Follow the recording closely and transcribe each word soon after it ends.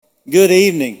Good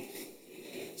evening.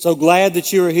 So glad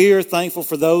that you are here. Thankful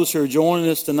for those who are joining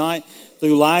us tonight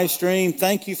through live stream.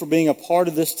 Thank you for being a part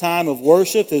of this time of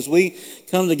worship as we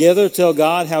come together to tell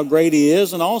God how great He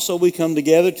is, and also we come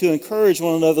together to encourage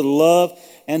one another to love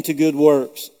and to good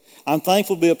works. I'm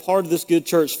thankful to be a part of this good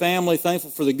church family,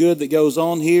 thankful for the good that goes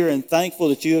on here, and thankful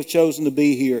that you have chosen to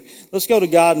be here. Let's go to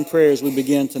God in prayer as we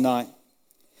begin tonight.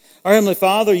 Our Heavenly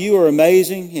Father, you are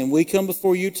amazing, and we come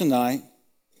before you tonight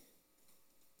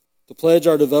to pledge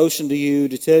our devotion to you,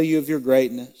 to tell you of your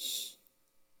greatness,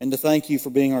 and to thank you for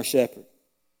being our shepherd.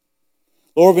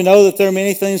 Lord, we know that there are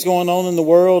many things going on in the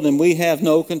world and we have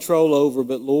no control over,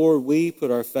 but Lord, we put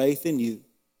our faith in you.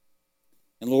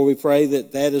 And Lord, we pray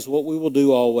that that is what we will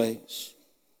do always.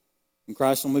 In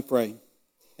Christ's name we pray.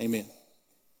 Amen.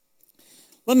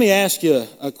 Let me ask you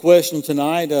a question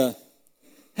tonight.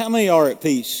 How many are at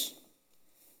peace?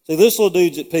 See, this little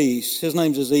dude's at peace. His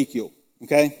name's Ezekiel,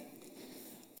 okay?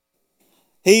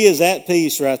 He is at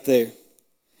peace right there.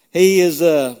 He is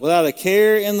without a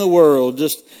care in the world,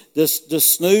 just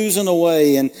snoozing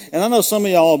away. And I know some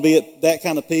of y'all will be at that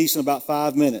kind of peace in about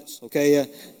 5 minutes, okay?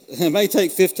 It may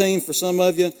take 15 for some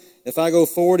of you. If I go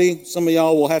 40, some of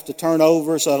y'all will have to turn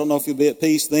over, so I don't know if you'll be at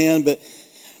peace then.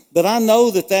 But I know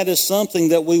that is something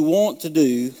that we want to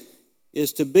do,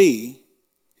 is to be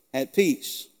at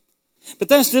peace. But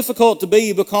that's difficult to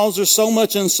be because there's so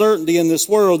much uncertainty in this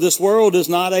world. This world is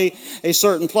not a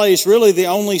certain place. Really, the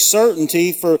only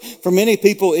certainty for many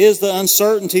people is the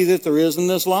uncertainty that there is in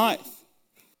this life.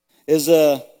 It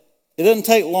doesn't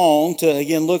take long to,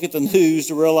 again, look at the news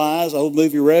to realize, old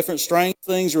movie reference, strange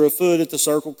things are afoot at the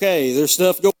Circle K. There's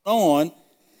stuff going on,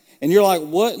 and you're like,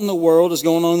 what in the world is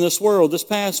going on in this world? This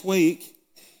past week,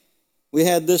 we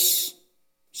had this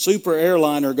super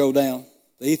airliner go down,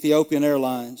 the Ethiopian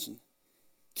Airlines, and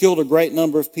killed a great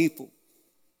number of people.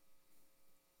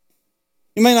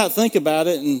 You may not think about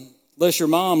it unless your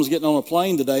mom was getting on a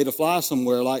plane today to fly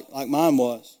somewhere like mine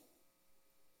was.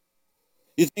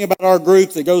 You think about our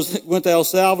group that went to El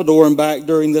Salvador and back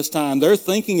during this time. They're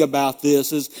thinking about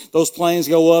this as those planes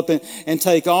go up and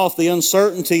take off, the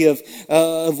uncertainty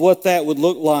of what that would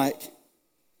look like.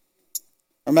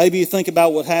 Or maybe you think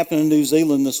about what happened in New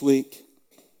Zealand this week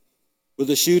with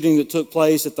the shooting that took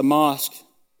place at the mosque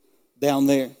down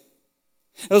there.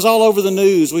 It was all over the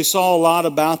news. We saw a lot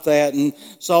about that and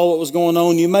saw what was going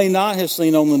on. You may not have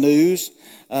seen on the news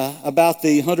about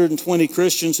the 120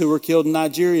 Christians who were killed in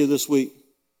Nigeria this week.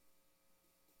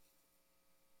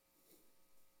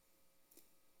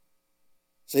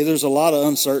 See, there's a lot of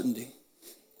uncertainty.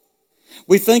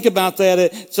 We think about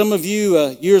that. Some of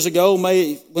you years ago,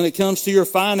 when it comes to your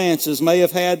finances, may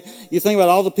have had, you think about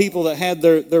all the people that had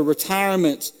their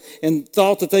retirements and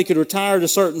thought that they could retire at a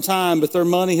certain time, but their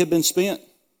money had been spent.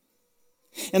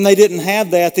 And they didn't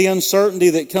have that, the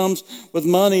uncertainty that comes with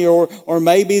money, or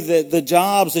maybe the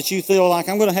jobs that you feel like,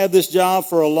 I'm going to have this job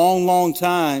for a long, long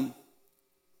time,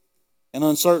 and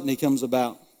uncertainty comes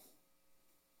about.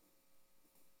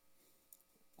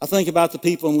 I think about the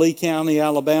people in Lee County,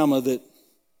 Alabama that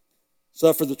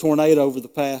suffered the tornado over the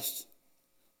past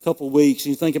couple of weeks.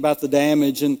 You think about the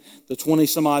damage and the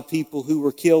 20-some-odd people who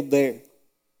were killed there.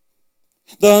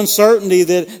 The uncertainty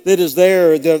that is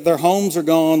there. Their homes are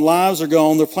gone, lives are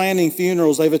gone. They're planning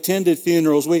funerals. They've attended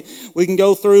funerals. We can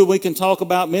go through, we can talk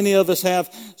about, many of us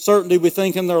have certainty, we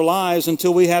think, in their lives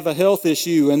until we have a health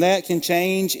issue, and that can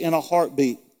change in a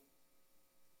heartbeat.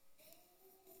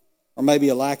 Or maybe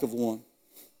a lack of one.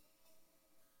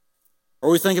 Or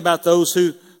we think about those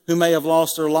who may have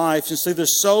lost their lives. And see,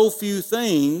 there's so few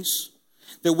things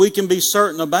that we can be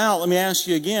certain about. Let me ask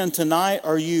you again, tonight,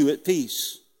 are you at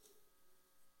peace?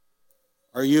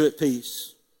 Are you at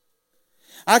peace?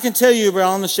 I can tell you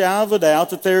beyond the shadow of a doubt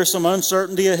that there is some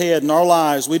uncertainty ahead in our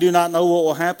lives. We do not know what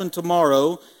will happen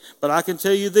tomorrow, but I can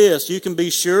tell you this, you can be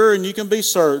sure and you can be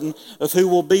certain of who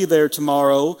will be there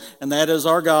tomorrow, and that is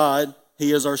our God.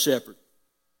 He is our shepherd.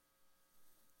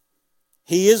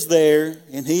 He is there,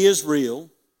 and He is real,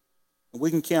 and we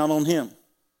can count on Him.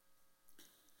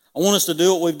 I want us to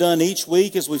do what we've done each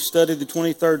week as we've studied the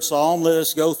 23rd Psalm. Let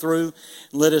us go through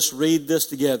and let us read this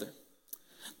together.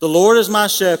 The Lord is my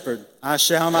shepherd, I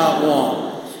shall not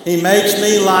want. He makes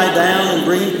me lie down in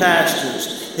green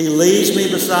pastures. He leads me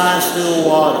beside still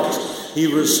waters. He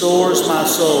restores my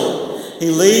soul.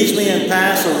 He leads me in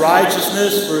paths of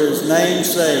righteousness for His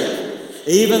name's sake.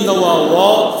 Even though I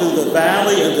walk through the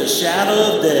valley of the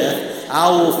shadow of death, I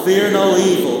will fear no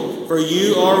evil, for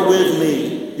you are with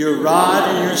me. Your rod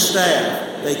and your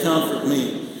staff, they comfort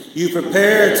me. You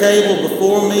prepare a table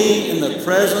before me in the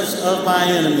presence of my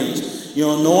enemies.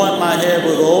 You anoint my head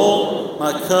with oil,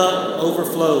 my cup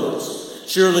overflows.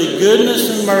 Surely goodness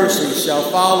and mercy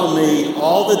shall follow me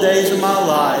all the days of my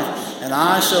life, and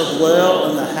I shall dwell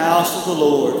in the house of the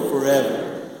Lord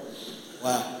forever.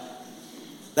 Wow.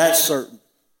 That's certain.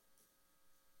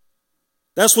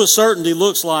 That's what certainty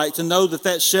looks like, to know that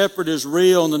that shepherd is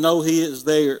real and to know he is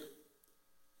there.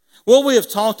 What we have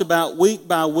talked about week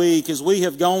by week as we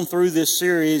have gone through this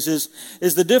series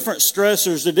is the different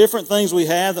stressors, the different things we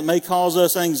have that may cause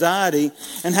us anxiety,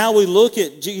 and how we look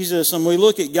at Jesus and we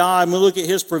look at God and we look at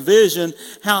His provision,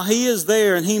 how He is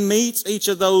there and He meets each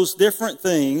of those different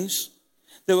things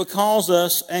that would cause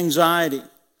us anxiety.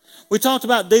 We talked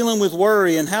about dealing with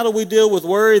worry, and how do we deal with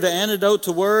worry? The antidote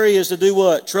to worry is to do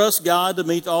what? Trust God to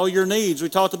meet all your needs. We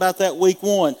talked about that week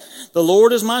 1. The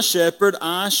Lord is my shepherd,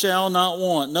 I shall not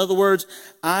want. In other words,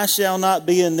 I shall not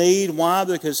be in need. Why?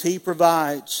 Because He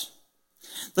provides.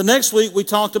 The next week we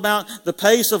talked about the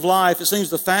pace of life. It seems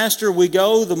the faster we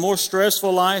go, the more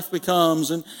stressful life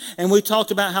becomes. And we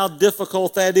talked about how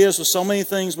difficult that is with so many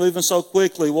things moving so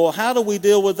quickly. Well, how do we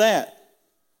deal with that?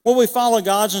 Well, we follow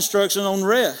God's instruction on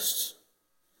rest.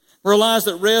 Realize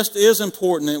that rest is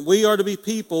important, and we are to be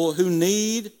people who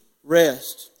need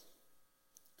rest.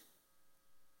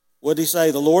 What did He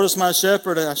say? The Lord is my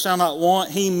shepherd, I shall not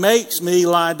want. He makes me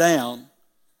lie down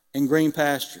in green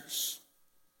pastures.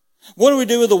 What do we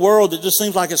do with the world that just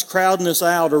seems like it's crowding us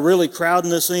out or really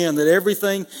crowding us in, that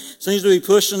everything seems to be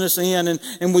pushing us in,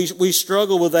 and we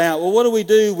struggle with that? Well, what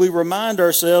do? We remind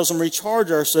ourselves and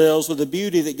recharge ourselves with the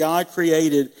beauty that God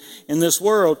created in this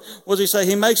world. What does He say?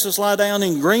 He makes us lie down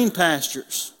in green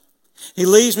pastures. He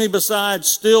leads me beside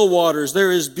still waters.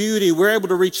 There is beauty. We're able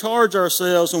to recharge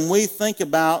ourselves when we think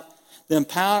about the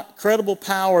incredible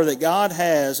power that God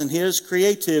has in His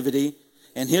creativity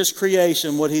and His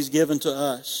creation, what He's given to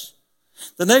us.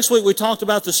 The next week we talked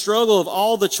about the struggle of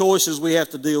all the choices we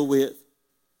have to deal with.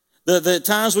 The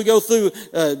times we go through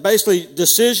basically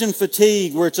decision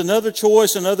fatigue, where it's another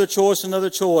choice, another choice, another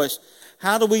choice.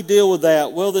 How do we deal with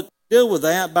that? Well, deal with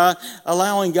that by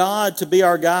allowing God to be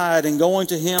our guide and going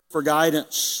to Him for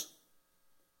guidance.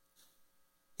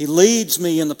 He leads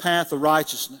me in the path of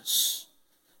righteousness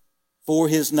for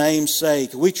His name's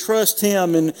sake. We trust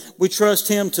Him, and we trust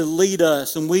Him to lead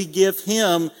us, and we give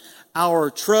Him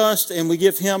our trust, and we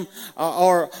give Him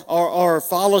our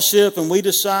fellowship, and we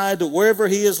decide that wherever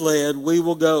He is led, we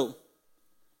will go.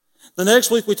 The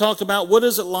next week we talked about what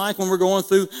is it like when we're going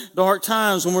through dark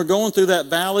times, when we're going through that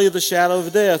valley of the shadow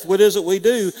of death. What is it we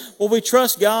do? Well, we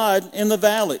trust God in the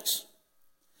valleys.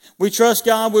 We trust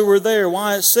God when we're there.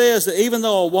 Why? It says that even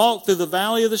though I walk through the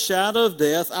valley of the shadow of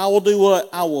death, I will do what?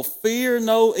 I will fear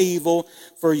no evil,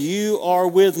 for you are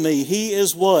with me. He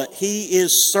is what? He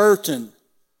is certain.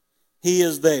 He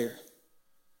is there.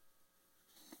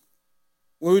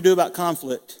 What do we do about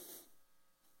conflict?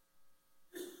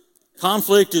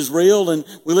 Conflict is real, and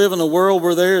we live in a world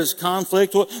where there is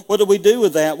conflict. What do we do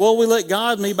with that? Well, we let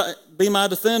God be my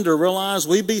defender. Realize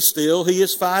we be still. He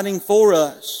is fighting for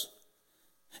us.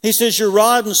 He says, your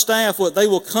rod and staff, what? They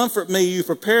will comfort me. You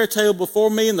prepare a table before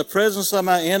me in the presence of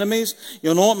my enemies. You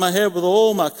anoint my head with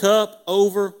oil. My cup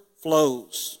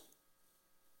overflows.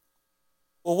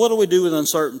 Well, what do we do with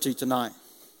uncertainty tonight?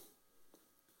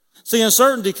 See,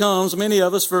 uncertainty comes, many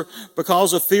of us,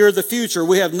 because of fear of the future.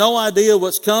 We have no idea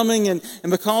what's coming, and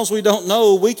because we don't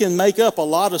know, we can make up a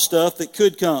lot of stuff that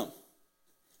could come.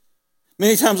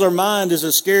 Many times our mind is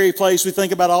a scary place. We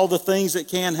think about all the things that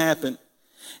can happen.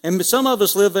 And some of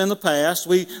us live in the past.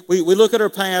 We look at our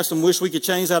past and wish we could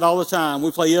change that all the time. We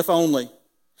play if only.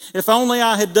 If only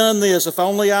I had done this. If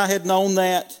only I had known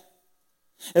that.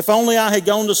 If only I had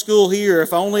gone to school here.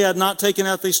 If only I had not taken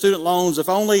out these student loans. If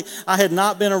only I had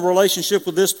not been in a relationship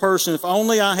with this person. If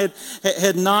only I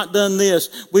had not done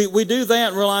this. We do that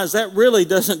and realize that really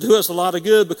doesn't do us a lot of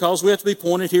good, because we have to be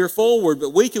pointed here forward.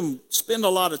 But we can spend a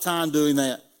lot of time doing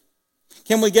that.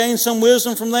 Can we gain some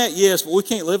wisdom from that? Yes, but we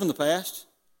can't live in the past.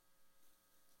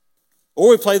 Or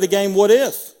we play the game, what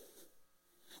if?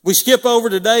 We skip over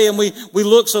today and we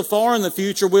look so far in the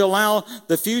future, we allow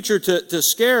the future to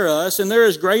scare us, and there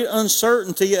is great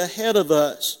uncertainty ahead of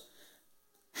us.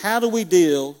 How do we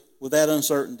deal with that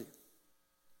uncertainty?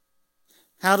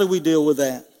 How do we deal with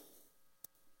that?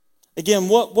 Again,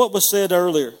 what was said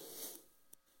earlier?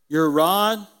 Your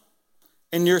rod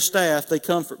and your staff, they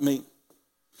comfort me.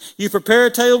 You prepare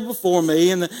a table before me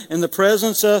in the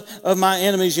presence of my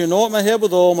enemies. You anoint my head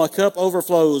with oil, my cup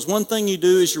overflows. One thing you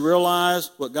do is you realize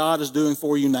what God is doing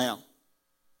for you now.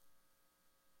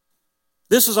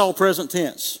 This is all present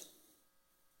tense.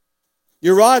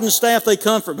 Your rod and staff, they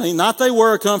comfort me. Not they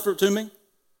were a comfort to me.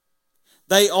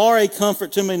 They are a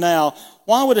comfort to me now.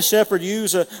 Why would a shepherd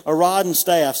use a rod and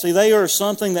staff? See, they are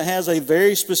something that has a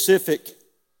very specific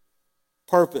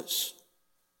purpose.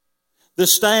 The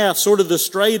staff, sort of the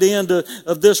straight end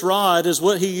of this rod, is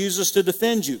what he uses to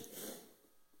defend you.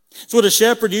 It's what a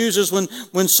shepherd uses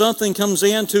when something comes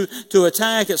in to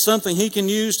attack. It's something he can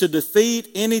use to defeat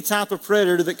any type of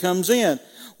predator that comes in.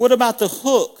 What about the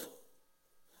hook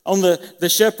on the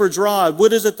shepherd's rod?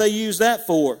 What is it they use that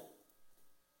for?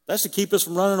 That's to keep us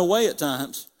from running away at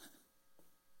times.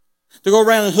 To go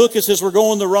around and hook us as we're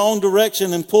going the wrong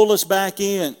direction and pull us back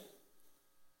in.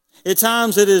 At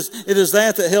times it is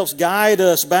that helps guide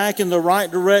us back in the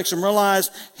right direction. Realize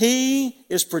he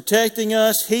is protecting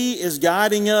us. He is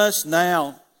guiding us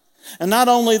now. And not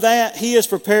only that, he has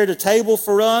prepared a table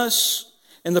for us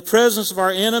in the presence of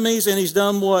our enemies. And he's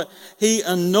done what? He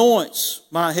anoints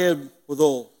my head with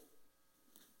oil.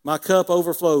 My cup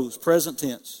overflows, present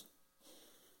tense.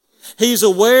 He's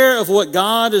aware of what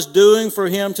God is doing for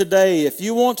him today. If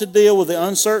you want to deal with the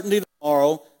uncertainty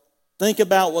tomorrow, think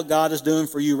about what God is doing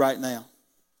for you right now.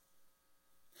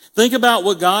 Think about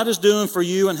what God is doing for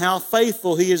you and how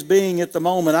faithful he is being at the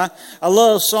moment. I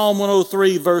love Psalm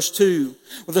 103, verse 2,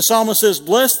 where the psalmist says,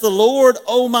 "Bless the Lord,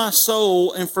 O my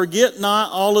soul, and forget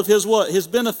not all of his what? His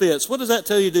benefits." What does that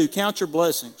tell you to do? Count your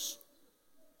blessings.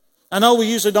 I know we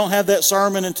usually don't have that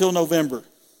sermon until November.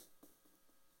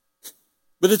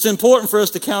 But it's important for us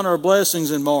to count our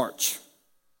blessings in March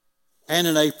and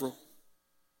in April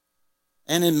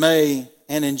and in May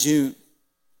and in June.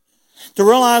 To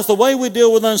realize the way we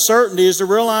deal with uncertainty is to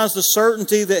realize the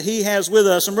certainty that he has with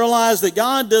us and realize that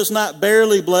God does not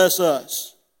barely bless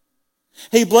us.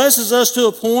 He blesses us to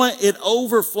a point it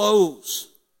overflows.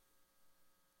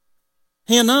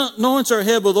 He anoints our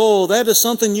head with oil. That is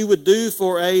something you would do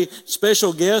for a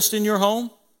special guest in your home.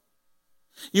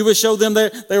 You would show them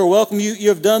that they are welcome. You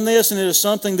have done this, and it is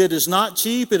something that is not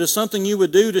cheap. It is something you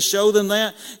would do to show them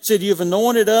that. He said, "You've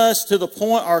anointed us to the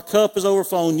point our cup is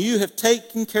overflowing. You have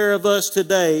taken care of us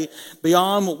today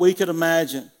beyond what we could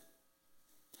imagine."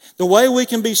 The way we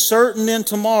can be certain in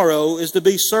tomorrow is to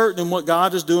be certain in what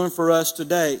God is doing for us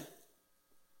today.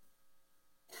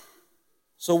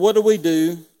 So what do we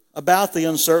do about the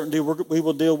uncertainty we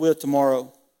will deal with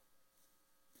tomorrow?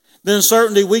 The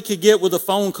uncertainty we could get with a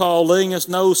phone call letting us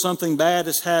know something bad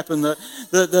has happened,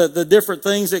 the different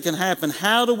things that can happen.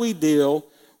 How do we deal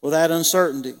with that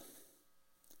uncertainty?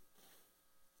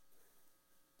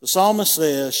 The psalmist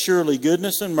says, "Surely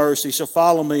goodness and mercy shall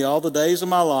follow me all the days of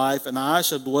my life, and I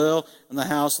shall dwell in the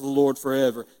house of the Lord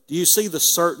forever." Do you see the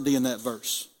certainty in that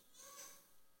verse?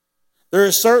 There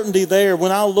is certainty there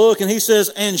when I look, and he says,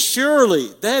 "And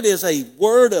surely," that is a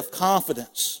word of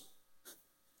confidence.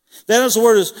 That is the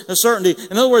word of certainty.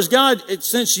 In other words, God,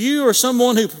 since you are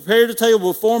someone who prepared a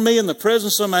table before me in the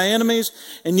presence of my enemies,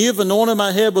 and you've anointed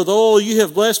my head with oil, you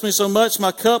have blessed me so much,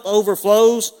 my cup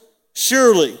overflows.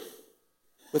 Surely,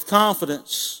 with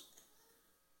confidence,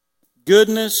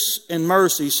 goodness and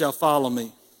mercy shall follow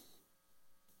me.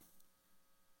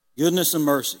 Goodness and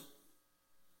mercy.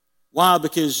 Why?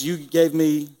 Because you gave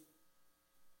me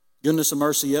goodness and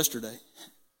mercy yesterday.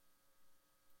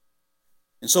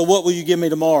 And so what will you give me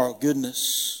tomorrow?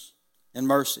 Goodness and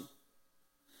mercy.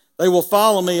 They will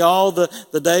follow me all the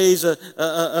days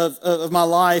of my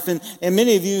life. And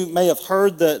many of you may have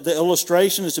heard the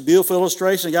illustration. It's a beautiful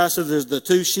illustration. The guy said there's the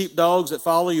two sheepdogs that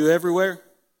follow you everywhere.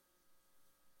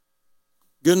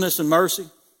 Goodness and mercy.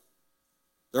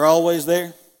 They're always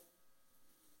there.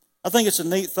 I think it's a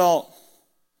neat thought.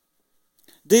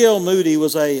 D.L. Moody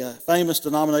was a famous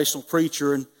denominational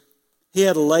preacher, and he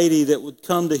had a lady that would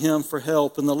come to him for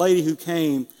help, and the lady who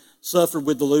came suffered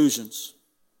with delusions.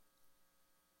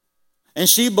 And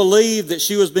she believed that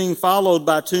she was being followed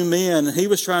by two men, and he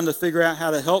was trying to figure out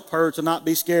how to help her to not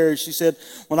be scared. She said,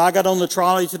 "When I got on the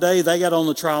trolley today, they got on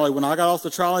the trolley. When I got off the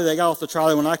trolley, they got off the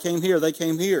trolley. When I came here, they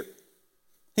came here."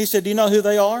 He said, "Do you know who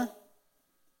they are?"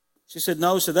 She said,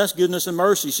 "No." He said, "That's goodness and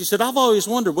mercy." She said, "I've always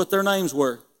wondered what their names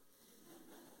were."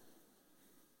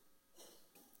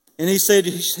 And he said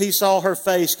he saw her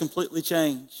face completely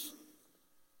change.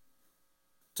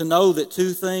 To know that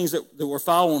two things that were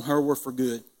following her were for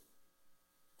good.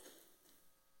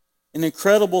 An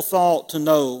incredible thought to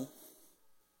know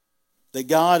that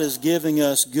God is giving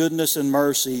us goodness and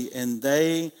mercy, and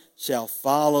they shall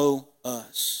follow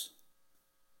us.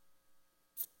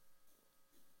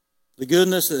 The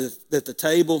goodness at the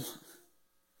table,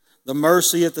 the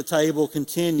mercy at the table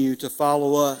continue to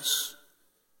follow us.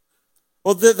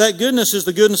 Well, that goodness is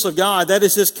the goodness of God. That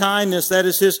is His kindness. That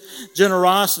is His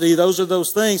generosity. Those are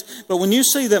those things. But when you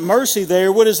see that mercy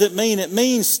there, what does it mean? It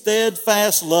means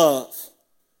steadfast love.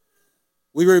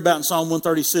 We read about in Psalm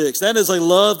 136. That is a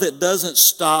love that doesn't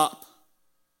stop.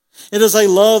 It is a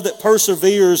love that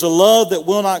perseveres, a love that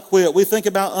will not quit. We think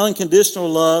about unconditional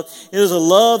love. It is a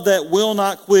love that will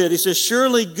not quit. He says,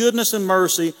 surely goodness and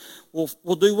mercy will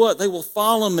do what? They will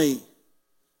follow me.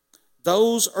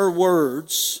 Those are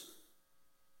words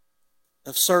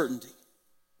of certainty.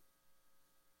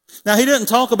 Now, he didn't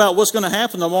talk about what's going to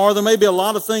happen tomorrow. There may be a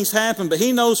lot of things happen, but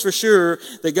he knows for sure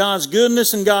that God's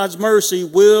goodness and God's mercy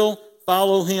will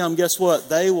follow him. Guess what?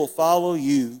 They will follow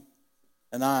you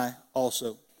and I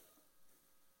also.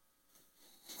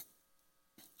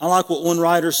 I like what one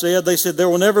writer said. They said, there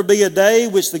will never be a day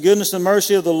which the goodness and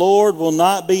mercy of the Lord will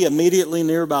not be immediately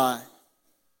nearby.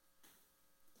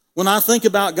 When I think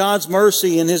about God's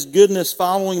mercy and his goodness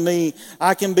following me,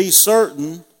 I can be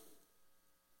certain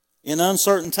in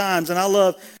uncertain times. And I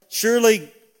love,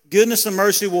 surely goodness and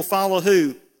mercy will follow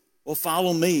who? Will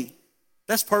follow me.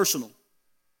 That's personal.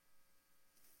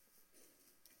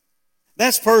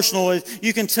 That's personal.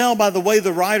 You can tell by the way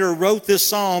the writer wrote this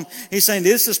psalm. He's saying,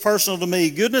 this is personal to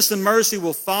me. Goodness and mercy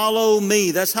will follow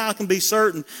me. That's how I can be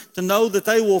certain to know that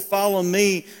they will follow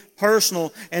me.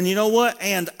 Personal. And you know what?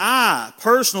 And I,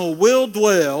 personal, will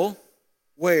dwell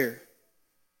where?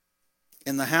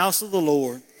 In the house of the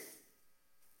Lord.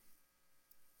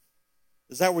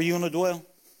 Is that where you want to dwell?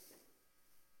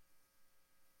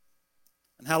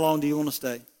 And how long do you want to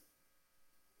stay?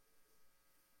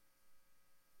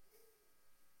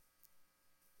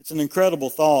 It's an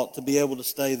incredible thought to be able to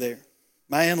stay there.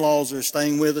 My in-laws are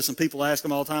staying with us, and people ask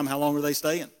them all the time, how long are they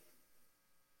staying?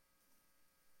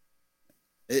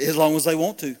 As long as they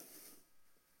want to.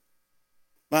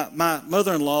 My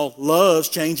mother-in-law loves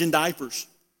changing diapers.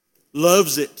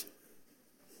 Loves it.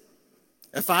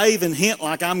 If I even hint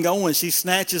like I'm going, she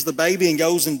snatches the baby and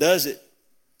goes and does it.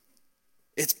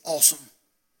 It's awesome.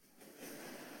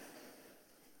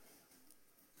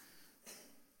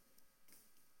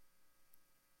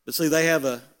 But see, they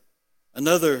have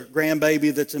another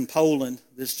grandbaby that's in Poland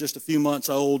that's just a few months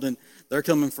old, and they're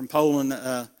coming from Poland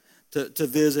to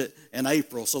visit in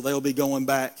April, so they'll be going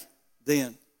back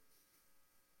then.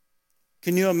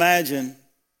 Can you imagine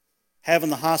having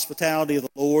the hospitality of the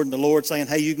Lord and the Lord saying,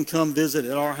 hey, you can come visit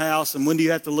at our house, and when do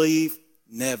you have to leave?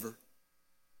 Never.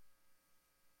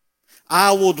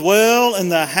 I will dwell in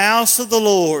the house of the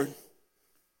Lord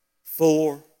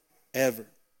forever.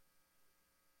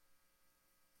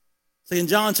 See, in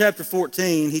John chapter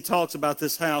 14, he talks about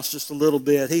this house just a little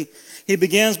bit. He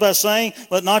begins by saying,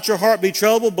 let not your heart be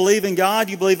troubled. Believe in God.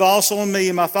 You believe also in me.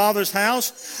 In my Father's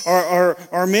house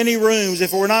are many rooms.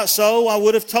 If it were not so, I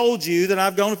would have told you that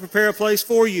I've gone to prepare a place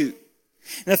for you.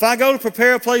 And if I go to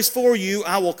prepare a place for you,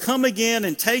 I will come again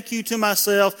and take you to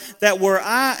myself, that where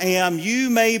I am, you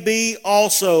may be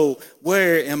also.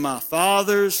 Where? In my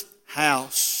Father's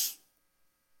house.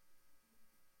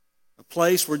 A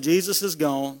place where Jesus has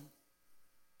gone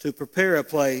to prepare a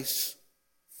place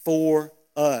for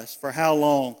us. For how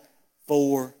long?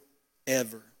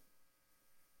 Forever.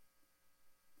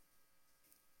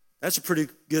 That's a pretty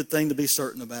good thing to be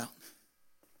certain about.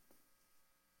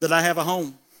 That I have a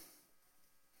home.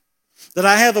 That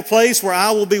I have a place where I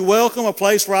will be welcome, a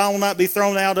place where I will not be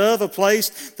thrown out of, a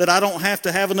place that I don't have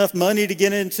to have enough money to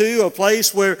get into, a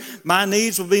place where my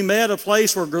needs will be met, a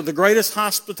place where the greatest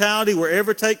hospitality will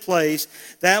ever take place.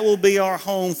 That will be our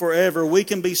home forever. We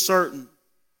can be certain.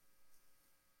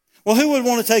 Well, who would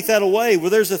want to take that away?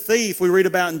 Well, there's a thief we read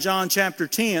about in John chapter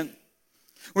 10.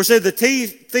 Where it said the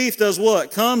thief does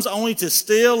what? Comes only to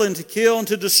steal and to kill and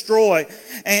to destroy.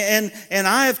 And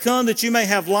I have come that you may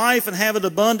have life and have it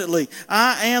abundantly.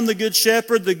 I am the good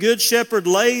shepherd. The good shepherd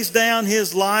lays down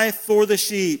his life for the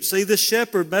sheep. See, the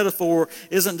shepherd metaphor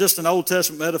isn't just an Old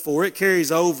Testament metaphor. It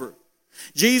carries over.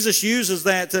 Jesus uses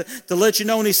that to let you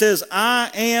know when he says,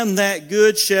 I am that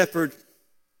good shepherd.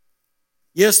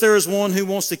 Yes, there is one who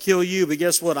wants to kill you, but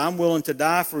guess what? I'm willing to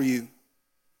die for you.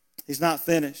 He's not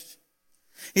finished.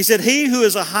 He said, he who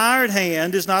is a hired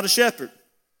hand is not a shepherd,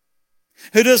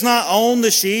 who does not own the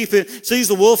sheep, and sees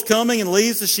the wolf coming and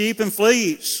leaves the sheep and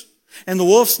flees. And the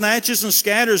wolf snatches and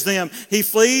scatters them. He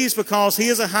flees because he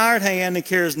is a hired hand and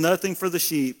cares nothing for the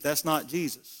sheep. That's not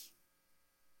Jesus.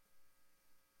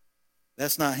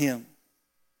 That's not him.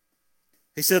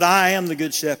 He said, I am the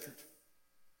good shepherd.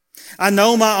 I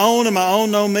know my own, and my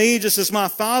own know me, just as my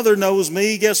Father knows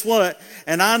me. Guess what?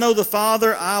 And I know the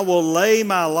Father. I will lay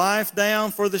my life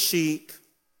down for the sheep.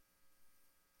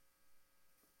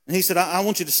 And he said, I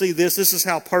want you to see this. This is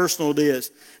how personal it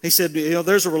is. He said,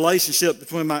 there's a relationship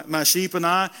between my sheep and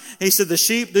I. He said, the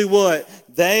sheep do what?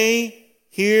 They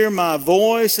hear my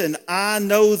voice, and I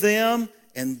know them,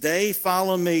 and they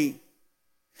follow me.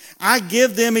 I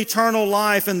give them eternal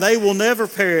life, and they will never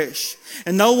perish,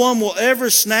 and no one will ever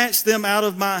snatch them out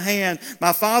of my hand.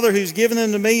 My Father who's given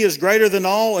them to me is greater than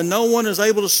all, and no one is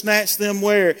able to snatch them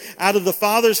where? Out of the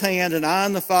Father's hand, and I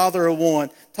and the Father are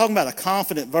one. Talking about a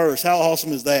confident verse. How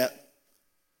awesome is that?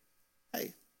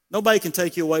 Hey, nobody can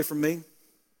take you away from me.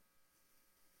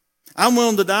 I'm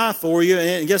willing to die for you,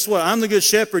 and guess what? I'm the good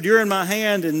shepherd. You're in my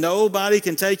hand, and nobody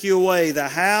can take you away. The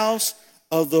house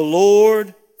of the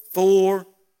Lord forever.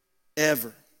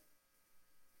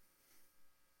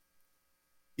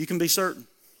 You can be certain.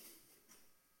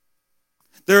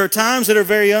 There are times that are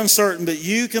very uncertain, but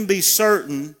you can be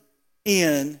certain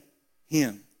in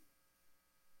Him.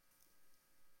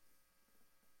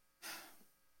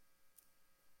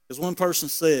 As one person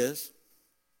says,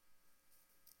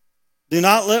 do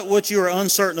not let what you are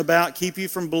uncertain about keep you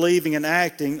from believing and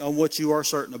acting on what you are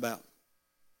certain about.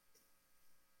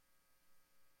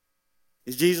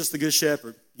 Is Jesus the Good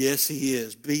Shepherd? Yes, He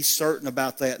is. Be certain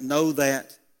about that. Know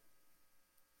that.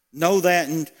 Know that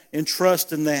and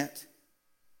trust in that.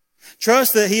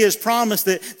 Trust that He has promised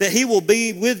that He will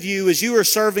be with you as you are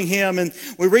serving Him. And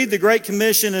we read the Great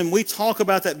Commission and we talk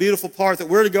about that beautiful part that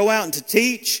we're to go out and to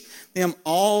teach them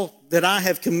all that I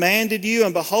have commanded you.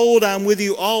 And behold, I'm with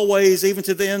you always, even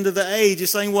to the end of the age.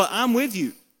 He's saying, well, I'm with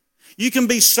you. You can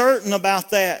be certain about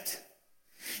that.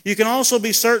 You can also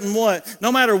be certain what?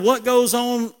 No matter what goes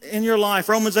on in your life,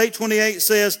 Romans 8:28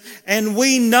 says, and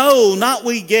we know, not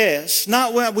we guess,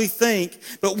 not what we think,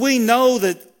 but we know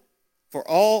that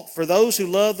for those who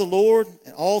love the Lord,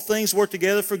 all things work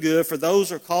together for good, for those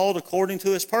who are called according to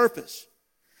His purpose.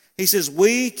 He says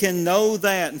we can know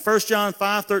that. And 1 John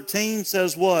 5:13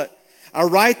 says what? I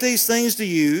write these things to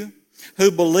you who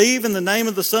believe in the name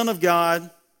of the Son of God,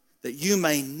 that you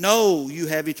may know you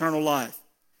have eternal life.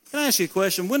 Can I ask you a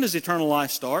question? When does eternal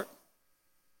life start?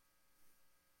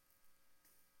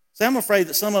 See, I'm afraid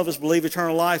that some of us believe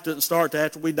eternal life doesn't start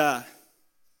after we die.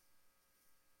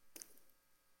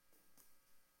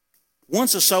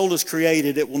 Once a soul is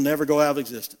created, it will never go out of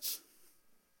existence.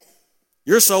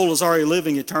 Your soul is already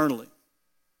living eternally.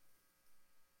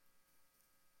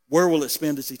 Where will it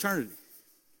spend its eternity?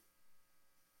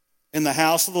 In the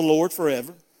house of the Lord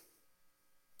forever,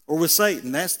 or with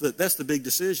Satan? That's the big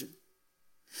decision.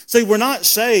 See, we're not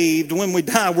saved when we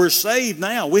die. We're saved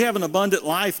now. We have an abundant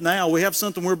life now. We have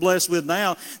something we're blessed with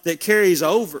now that carries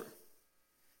over.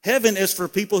 Heaven is for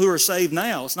people who are saved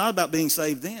now. It's not about being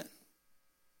saved then.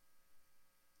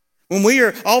 When we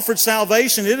are offered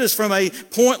salvation, it is from a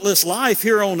pointless life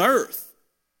here on earth.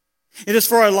 It is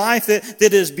for a life that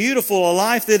is beautiful, a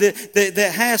life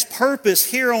that has purpose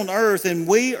here on earth, and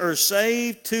we are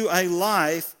saved to a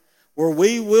life where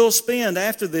we will spend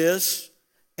after this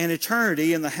an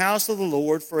eternity in the house of the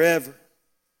Lord forever.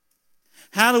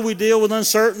 How do we deal with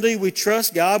uncertainty? We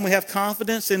trust God and we have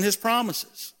confidence in His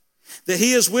promises. That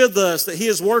He is with us, that He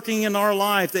is working in our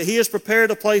life, that He has prepared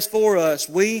a place for us.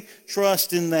 We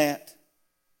trust in that.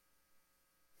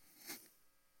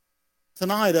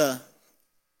 Tonight, I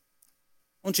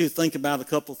want you to think about a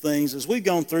couple things. As we've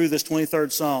gone through this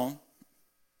 23rd Psalm,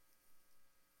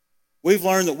 we've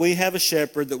learned that we have a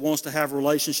shepherd that wants to have a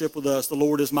relationship with us. The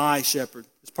Lord is my shepherd.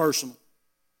 It's personal.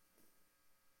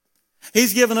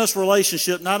 He's given us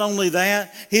relationship. Not only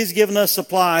that, He's given us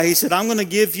supply. He said, I'm going to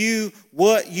give you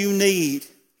what you need.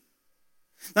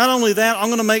 Not only that, I'm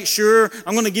going to make sure,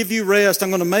 I'm going to give you rest. I'm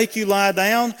going to make you lie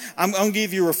down. I'm going to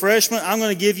give you refreshment. I'm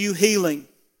going to give you healing.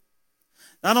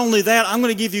 Not only that, I'm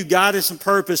going to give you guidance and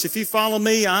purpose. If you follow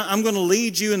me, I'm going to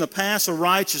lead you in the paths of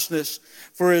righteousness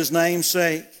for His name's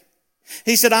sake.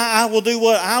 He said, I will do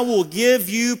what? I will give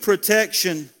you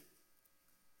protection.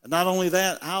 And not only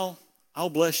that, I'll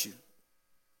bless you.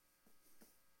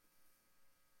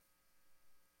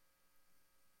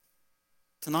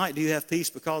 Tonight, do you have peace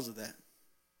because of that?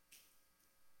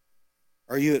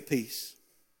 Are you at peace?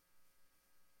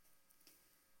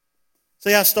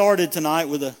 See, I started tonight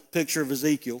with a picture of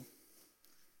Ezekiel,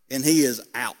 and he is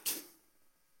out.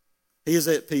 He is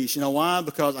at peace. You know why?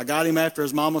 Because I got him after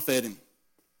his mama fed him.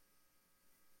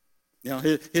 You know,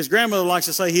 his grandmother likes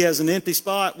to say he has an empty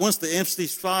spot. Once the empty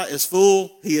spot is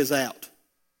full, he is out.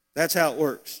 That's how it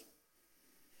works.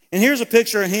 And here's a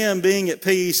picture of him being at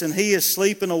peace, and he is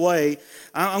sleeping away.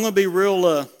 I'm going to be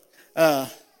real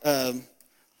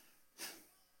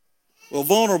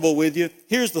vulnerable with you.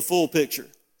 Here's the full picture.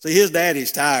 See, his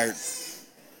daddy's tired.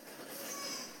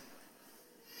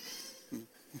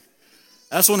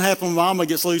 That's what happens when mama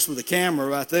gets loose with the camera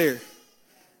right there.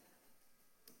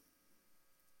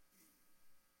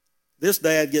 This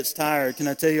dad gets tired. Can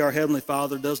I tell you, our Heavenly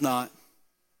Father does not.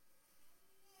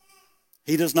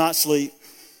 He does not sleep.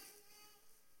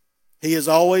 He is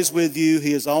always with you.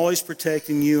 He is always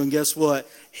protecting you. And guess what?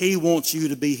 He wants you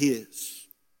to be His.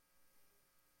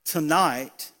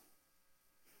 Tonight,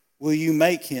 will you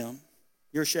make Him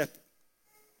your shepherd?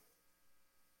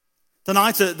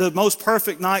 Tonight's the most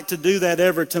perfect night to do that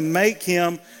ever, to make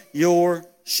Him your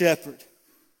shepherd.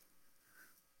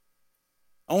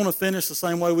 I want to finish the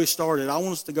same way we started. I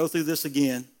want us to go through this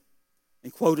again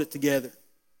and quote it together.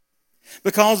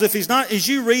 Because if He's not, as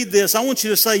you read this, I want you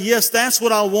to say, yes, that's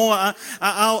what I want.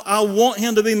 I want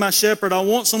Him to be my shepherd. I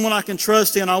want someone I can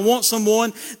trust in. I want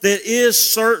someone that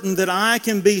is certain, that I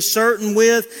can be certain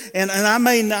with. And I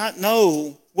may not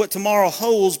know what tomorrow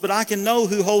holds, but I can know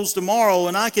who holds tomorrow,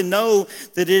 and I can know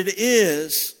that it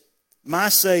is my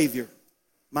Savior,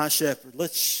 my shepherd.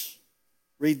 Let's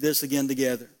read this again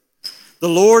together. The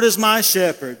Lord is my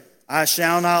shepherd, I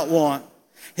shall not want.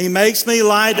 He makes me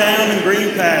lie down in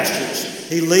green pastures.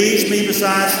 He leads me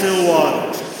beside still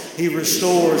waters. He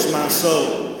restores my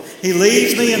soul. He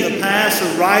leads me in the paths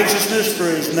of righteousness for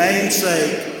His name's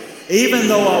sake. Even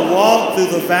though I walk through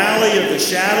the valley of the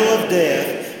shadow of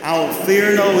death, I will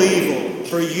fear no evil,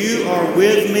 for You are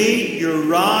with me. Your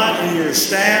rod and Your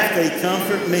staff, they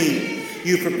comfort me.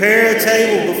 You prepare a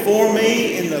table before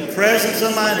me in the presence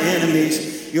of mine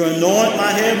enemies. You anoint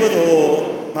my head with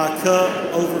oil. My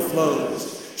cup overflows.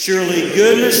 Surely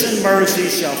goodness and mercy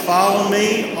shall follow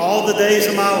me all the days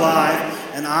of my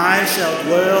life, and I shall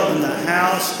dwell in the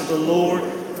house of the Lord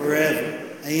forever.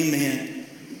 Amen.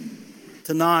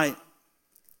 Tonight,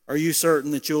 are you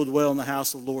certain that you'll dwell in the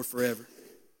house of the Lord forever?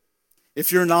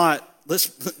 If you're not,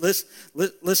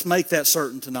 let's make that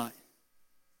certain tonight.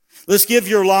 Let's give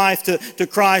your life to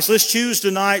Christ. Let's choose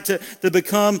tonight to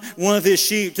become one of His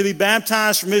sheep, to be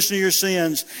baptized for remission of your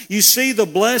sins. You see the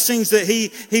blessings that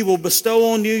He will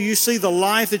bestow on you. You see the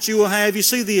life that you will have. You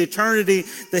see the eternity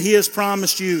that He has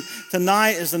promised you.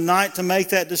 Tonight is the night to make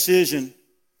that decision.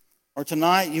 Or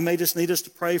tonight, you may just need us to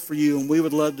pray for you, and we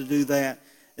would love to do that.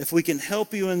 If we can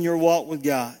help you in your walk with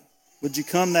God, would you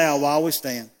come now while we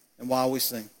stand and while we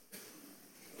sing?